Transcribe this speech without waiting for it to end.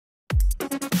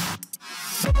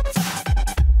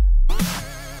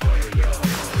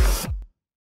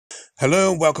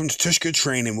Hello and welcome to Tooshka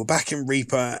Training. We're back in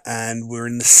Reaper and we're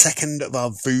in the second of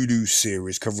our Voodoo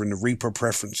series covering the Reaper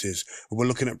preferences. We're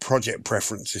looking at project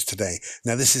preferences today.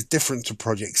 Now this is different to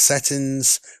project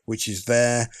settings, which is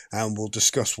there, and we'll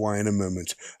discuss why in a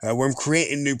moment. When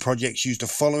creating new projects, use the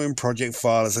following project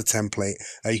file as a template.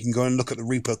 You can go and look at the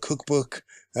Reaper cookbook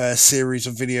series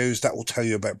of videos that will tell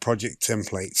you about project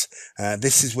templates.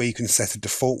 This is where you can set a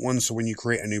default one, so when you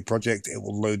create a new project it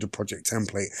will load the project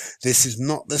template. This is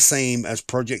not the same as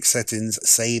project settings,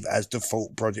 save as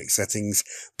default project settings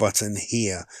button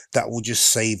here. That will just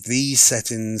save these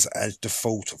settings as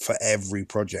default for every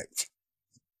project.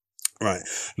 Right,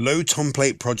 load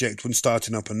template project when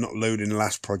starting up and not loading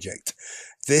last project.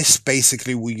 This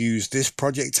basically will use this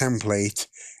project template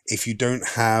if you don't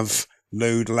have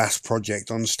load last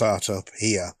project on startup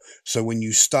here. So when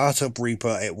you start up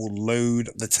Reaper, it will load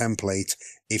the template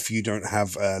if you don't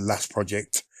have last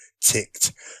project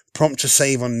ticked. Prompt to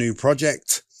save on new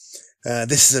project.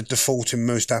 This is a default in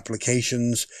most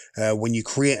applications. When you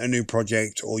create a new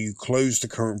project or you close the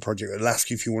current project, it'll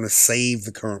ask you if you want to save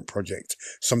the current project.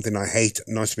 Something I hate.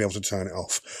 Nice to be able to turn it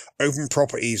off. Open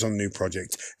properties on new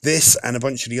project. This and a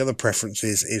bunch of the other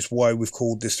preferences is why we've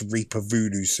called this the Reaper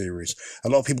Voodoo series. A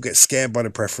lot of people get scared by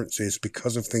the preferences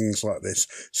because of things like this.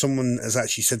 Someone has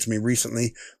actually said to me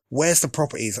recently, "Where's the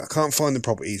properties? I can't find the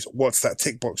properties. What's that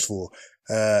tick box for?"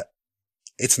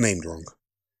 It's named wrong.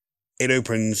 It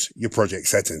opens your project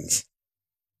settings.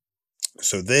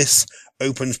 So this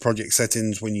opens project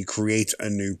settings when you create a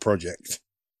new project.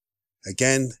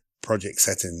 Again, project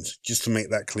settings, just to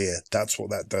make that clear, that's what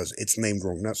that does. It's named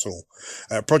wrong, that's all.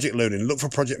 Project loading, look for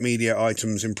project media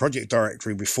items in project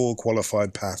directory before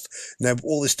qualified path. Now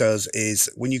all this does is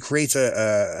when you create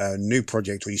a new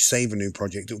project or you save a new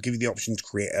project, it will give you the option to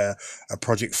create a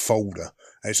project folder.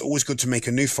 It's always good to make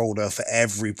a new folder for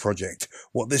every project.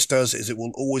 What this does is it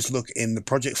will always look in the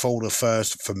project folder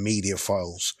first for media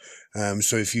files.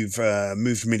 So if you've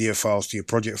moved media files to your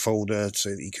project folder so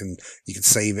that you can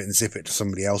save it and zip it to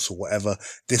somebody else or whatever,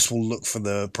 this will look for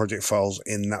the project files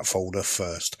in that folder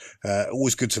first.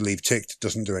 Always good to leave ticked,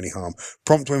 doesn't do any harm.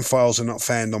 Prompt when files are not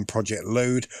found on project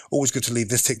load. Always good to leave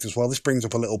this ticked as well. This brings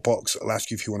up a little box that'll ask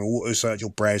you if you want to auto search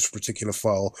or browse for a particular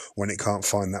file when it can't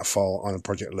find that file on a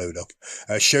project load up.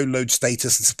 Show load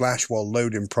status and splash while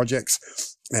loading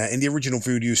projects. In the original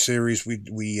Voodoo series, we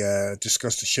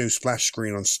discussed the show splash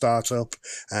screen on startup,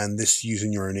 and this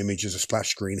using your own image as a splash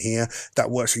screen here.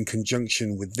 That works in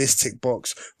conjunction with this tick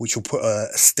box, which will put a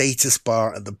status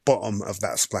bar at the bottom of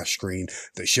that splash screen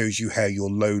that shows you how your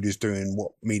load is doing,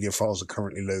 what media files are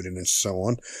currently loading, and so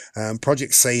on.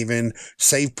 Project saving,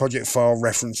 save project file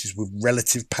references with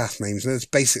relative path names. And this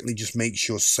basically just makes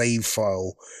your save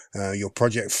file, your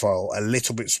project file, a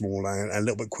little bit smaller and a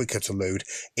little bit quicker to load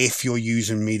if you're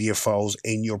using media files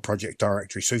in your project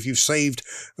directory. So if you've saved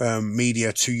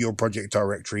media to your project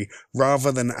directory,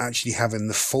 rather than actually having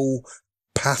the full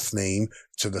path name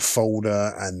to the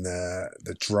folder and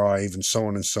the drive and so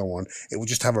on, it will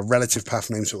just have a relative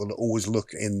path name, so it will always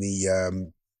look in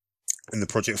the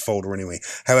project folder anyway.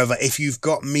 However, if you've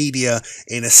got media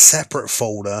in a separate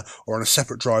folder or on a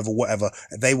separate drive or whatever,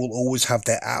 they will always have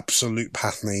their absolute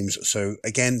path names. So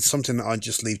again, something that I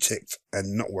just leave ticked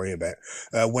and not worry about.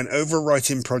 When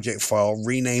overwriting project file,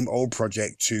 rename old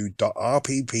project to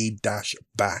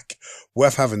 .rpp-back.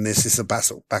 Worth having this. It's a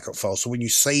backup file. So when you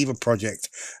save a project,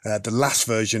 the last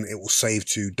version, it will save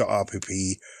to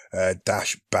 .rpp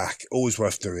 -back. Always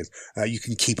worth doing. You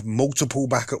can keep multiple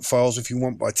backup files if you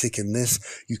want by ticking this.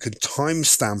 You can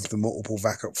timestamp the multiple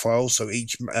backup files, so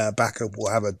each backup will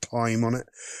have a time on it,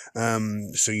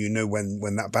 so you know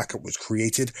when that backup was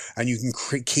created. And you can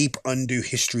keep undo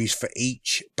histories for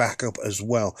each backup as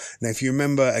well. Now if you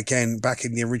remember, again, back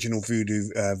in the original Voodoo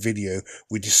video,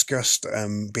 we discussed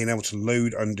being able to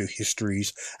load undo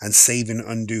histories and saving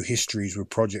undo histories with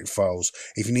project files.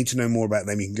 If you need to know more about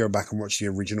them, you can go back and watch the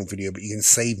original video, but you can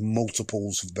save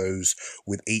multiples of those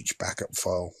with each backup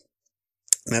file.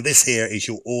 Now this here is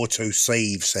your auto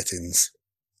save settings.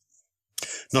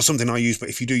 Not something I use, but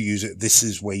if you do use it, this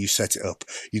is where you set it up.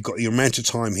 You've got your amount of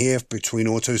time here between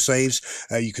autosaves.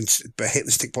 You can hit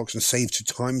the tick box and save to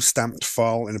time-stamped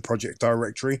file in a project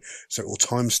directory. So it will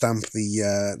timestamp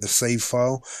the save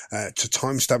file to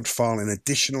time-stamped file in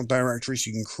additional directories.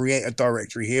 You can create a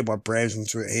directory here by browsing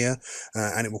to it here,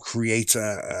 and it will create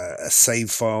a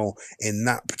save file in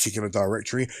that particular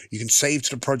directory. You can save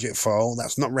to the project file.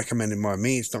 That's not recommended by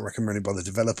me. It's not recommended by the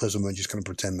developers, and we're just going to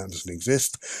pretend that doesn't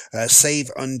exist.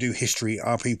 Save undo history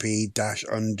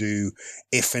rpp-undo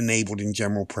if enabled in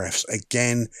general prefs.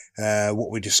 Again,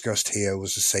 what we discussed here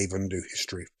was the save undo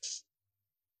history.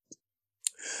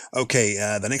 Okay,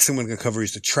 the next thing we're going to cover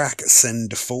is the track send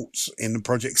defaults in the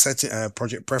project setting,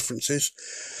 project preferences.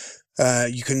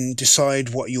 You can decide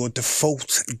what your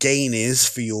default gain is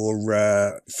for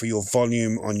your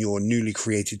volume on your newly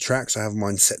created tracks. I have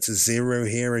mine set to 0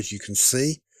 here, as you can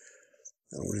see.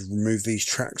 I'm going to remove these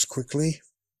tracks quickly.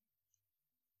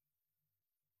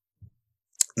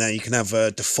 Now you can have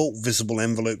default visible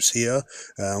envelopes here.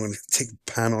 I'm going to take the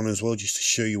pan on as well just to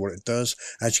show you what it does.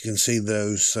 As you can see,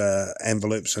 those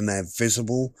envelopes are now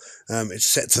visible. It's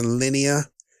set to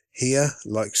linear here,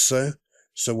 like so.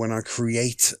 So when I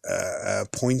create a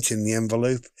point in the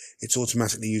envelope, it's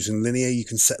automatically using linear. You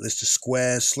can set this to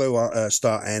square, slow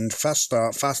start end, fast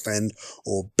start, fast end,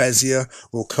 or Bezier.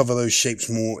 We'll cover those shapes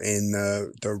more in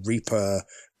the Reaper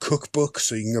cookbook,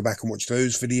 so you can go back and watch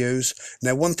those videos.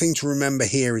 Now, one thing to remember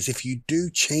here is if you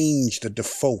do change the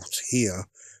default here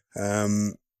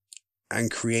and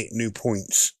create new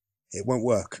points, it won't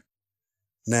work.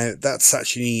 Now, that's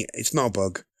actually, it's not a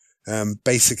bug.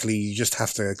 Basically, you just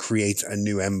have to create a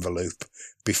new envelope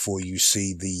before you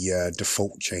see the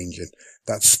default changing.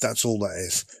 That's all that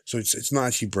is. So it's not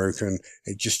actually broken.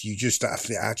 You just have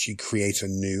to actually create a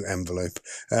new envelope.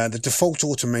 The default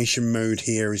automation mode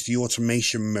here is the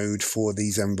automation mode for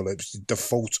these envelopes. The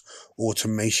default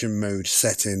automation mode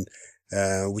setting,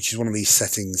 which is one of these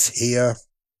settings here.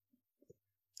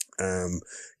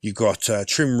 You got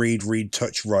trim, read,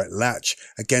 touch, write, latch.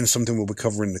 Again, something we'll be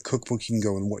covering in the cookbook. You can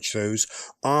go and watch those.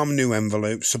 Arm new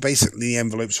envelopes. So basically, the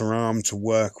envelopes are armed to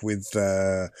work with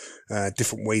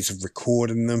different ways of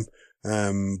recording them.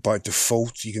 By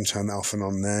default, you can turn that off and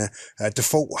on there.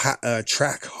 Default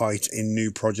track height in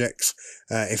new projects.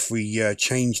 If we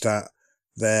change that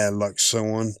there, like so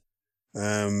on,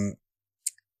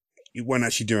 you won't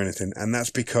actually do anything, and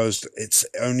that's because it's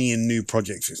only in new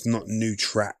projects. It's not new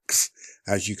tracks,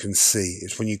 as you can see.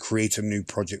 It's when you create a new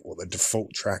project what the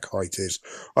default track height is.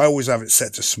 I always have it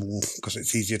set to small because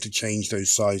it's easier to change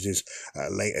those sizes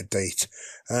at a later date.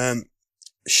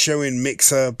 Showing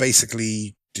mixer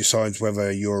basically decides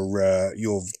whether your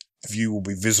view will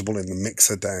be visible in the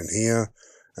mixer down here.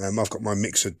 I've got my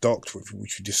mixer docked, which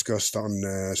we discussed on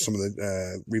some of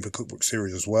the Reaper Cookbook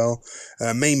series as well.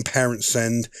 Main parent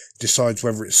send decides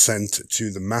whether it's sent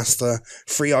to the master.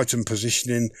 Free item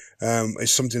positioning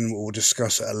is something we'll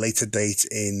discuss at a later date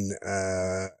in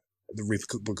the Reaper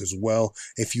Cookbook as well.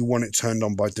 If you want it turned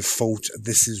on by default,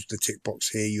 this is the tick box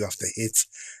here you have to hit.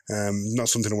 Not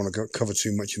something I want to cover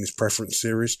too much in this preference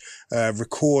series.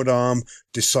 Record arm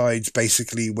decides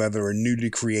basically whether a newly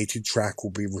created track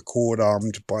will be record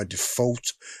armed by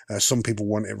default. Some people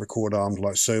want it record armed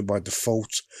like so by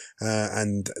default,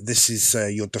 and this is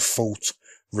your default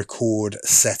record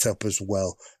setup as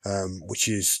well, which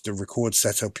is the record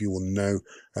setup you will know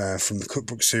from the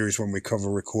cookbook series when we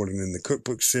cover recording in the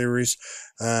cookbook series.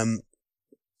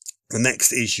 The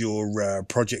next is your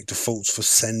project defaults for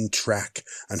send track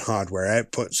and hardware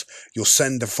outputs. Your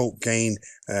send default gain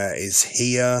is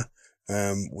here,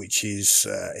 which is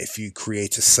if you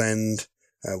create a send,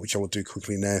 which I will do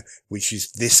quickly now, which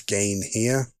is this gain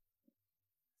here.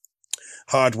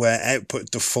 Hardware output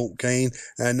default gain.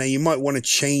 Now you might want to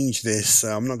change this.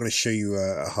 I'm not going to show you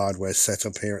a hardware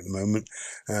setup here at the moment,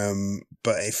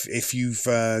 but if you've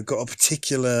got a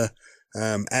particular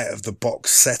out of the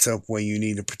box setup where you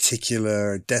need a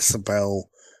particular decibel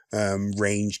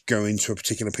range going to a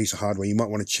particular piece of hardware, you might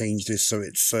want to change this so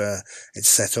it's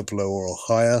set up lower or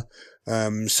higher.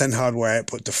 Send hardware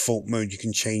output default mode. You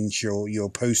can change your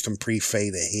post and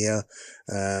pre-fader here.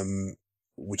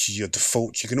 Which is your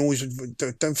default. You can always,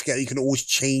 don't forget, you can always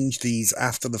change these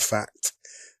after the fact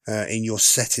in your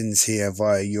settings here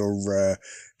via your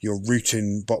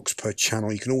routing box per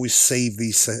channel. You can always save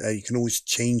these, you can always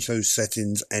change those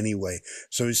settings anyway.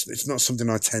 So it's not something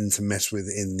I tend to mess with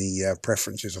in the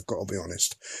preferences, I've got to be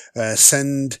honest.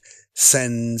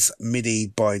 Sends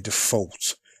MIDI by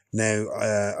default.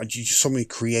 Now, you just suddenly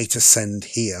create a send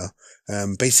here.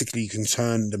 Basically, you can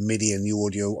turn the MIDI and the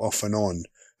audio off and on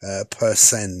per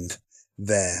send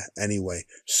there anyway.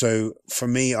 So for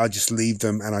me, I just leave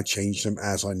them and I change them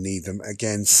as I need them.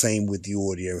 Again, same with the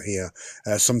audio here.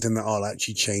 Something that I'll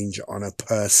actually change on a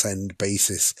per send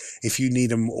basis. If you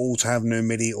need them all to have no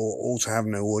MIDI or all to have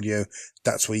no audio,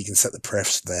 that's where you can set the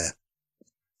prefs there.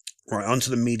 Right, onto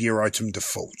the media item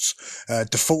defaults.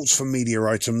 Defaults for media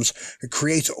items.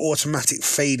 Create automatic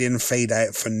fade in, fade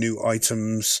out for new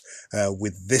items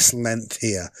with this length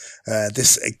here.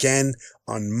 This again,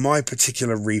 on my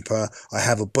particular Reaper, I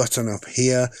have a button up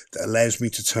here that allows me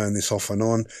to turn this off and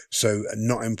on. So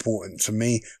not important to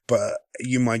me, but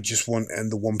you might just want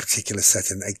the one particular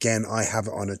setting. Again, I have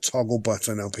it on a toggle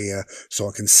button up here so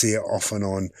I can see it off and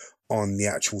on on the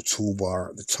actual toolbar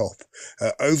at the top.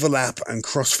 Overlap and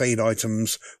crossfade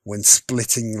items when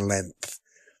splitting length.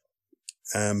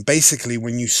 Basically,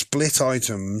 when you split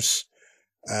items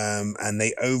and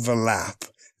they overlap,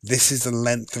 this is the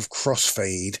length of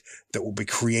crossfade that will be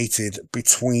created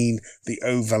between the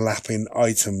overlapping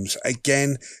items.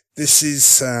 Again, this is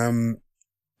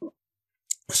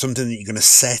something that you're going to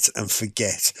set and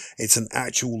forget. It's an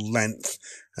actual length.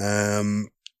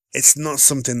 It's not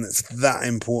something that's that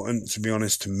important, to be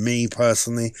honest, to me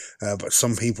personally, but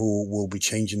some people will be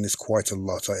changing this quite a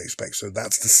lot, I expect. So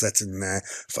that's the setting there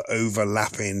for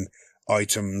overlapping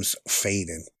items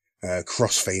fading,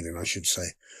 cross-fading, I should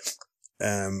say.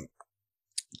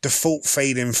 Default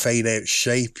fade in, fade out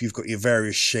shape. You've got your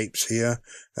various shapes here.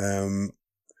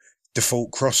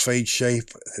 Default crossfade shape,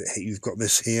 you've got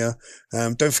this here.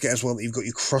 Don't forget as well that you've got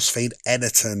your crossfade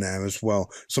editor now as well.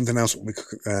 Something else we'll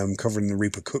be covering in the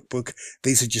Reaper cookbook.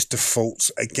 These are just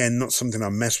defaults. Again, not something I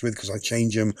mess with because I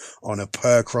change them on a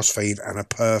per crossfade and a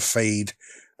per fade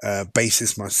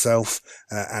basis myself,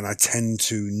 and I tend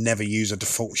to never use a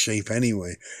default shape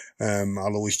anyway.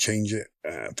 I'll always change it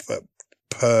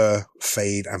per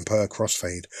fade and per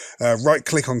crossfade. Right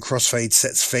click on crossfade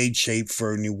sets fade shape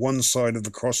for only one side of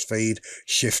the crossfade.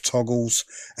 Shift toggles.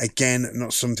 Again,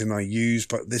 not something I use,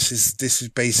 but this is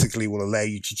basically will allow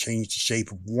you to change the shape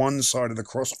of one side of the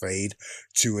crossfade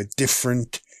to a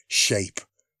different shape.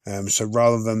 So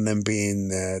rather than them being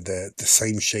the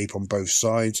same shape on both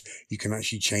sides, you can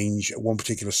actually change one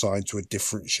particular side to a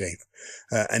different shape.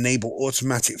 Enable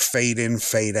automatic fade in,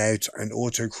 fade out, and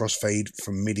auto crossfade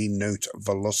for MIDI note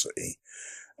velocity.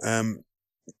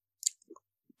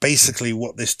 Basically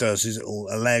what this does is it will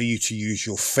allow you to use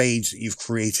your fades that you've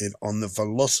created on the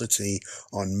velocity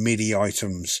on MIDI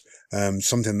items.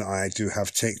 Something that I do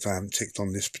have ticked. I haven't ticked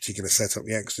on this particular setup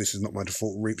yet because this is not my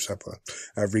default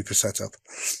Reaper setup.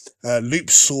 Loop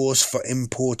source for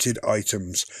imported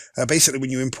items. Basically, when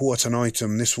you import an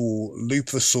item, this will loop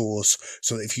the source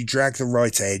so that if you drag the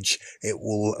right edge, it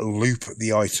will loop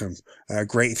the item.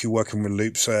 Great if you're working with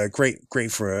loops.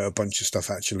 Great for a bunch of stuff,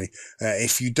 actually.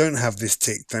 If you don't have this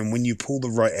ticked, then when you pull the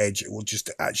right edge, it will just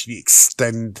actually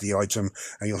extend the item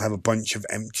and you'll have a bunch of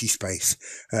empty space.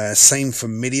 Same for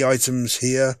MIDI items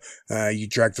here. You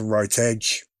drag the right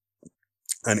edge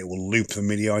and it will loop the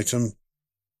MIDI item.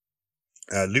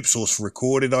 Loop source for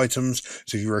recorded items.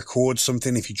 So if you record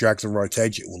something, if you drag the right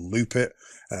edge, it will loop it.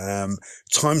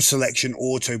 Time selection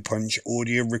auto punch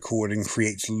audio recording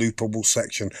creates loopable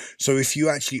section. So if you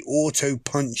actually auto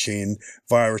punch in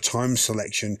via a time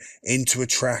selection into a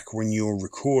track when you're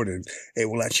recording, it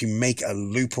will actually make a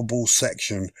loopable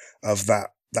section of that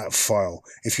file.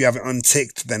 If you have it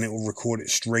unticked, then it will record it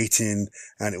straight in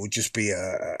and it will just be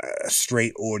a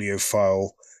straight audio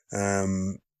file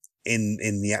in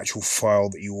the actual file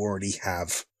that you already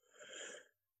have.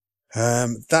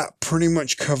 That pretty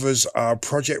much covers our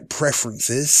project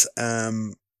preferences. I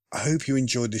hope you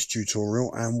enjoyed this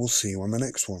tutorial and we'll see you on the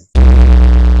next one.